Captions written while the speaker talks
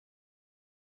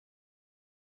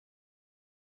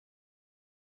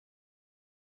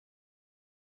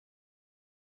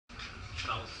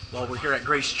Well, we're here at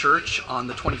Grace Church on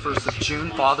the 21st of June,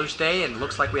 Father's Day, and it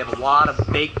looks like we have a lot of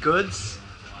baked goods.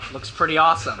 Looks pretty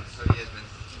awesome.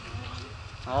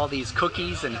 All these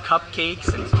cookies and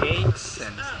cupcakes and cakes,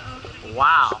 and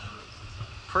wow,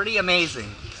 pretty amazing.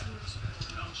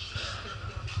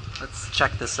 Let's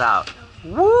check this out.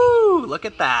 Woo! Look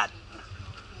at that.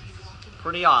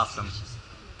 Pretty awesome.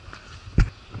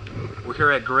 We're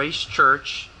here at Grace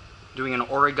Church doing an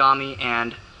origami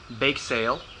and bake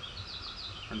sale.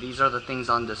 And these are the things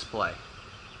on display.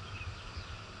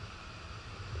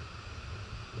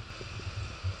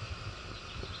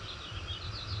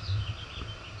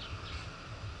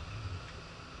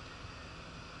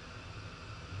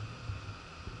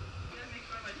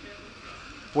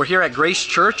 We're here at Grace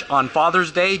Church on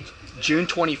Father's Day, June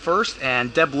 21st,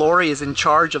 and Deb Laurie is in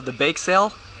charge of the bake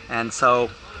sale. And so,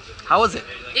 how is it?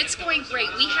 It's going great.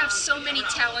 We have so many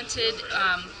talented,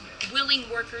 willing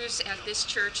workers at this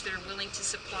church that are willing to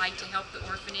supply to help the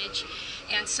orphanage.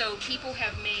 And so people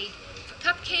have made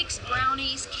cupcakes,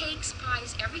 brownies, cakes,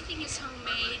 pies, everything is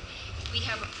homemade. We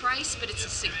have a price, but it's a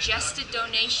suggested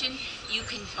donation. You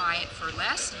can buy it for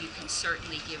less. You can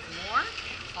certainly give more,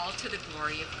 all to the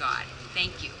glory of God.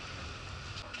 Thank you.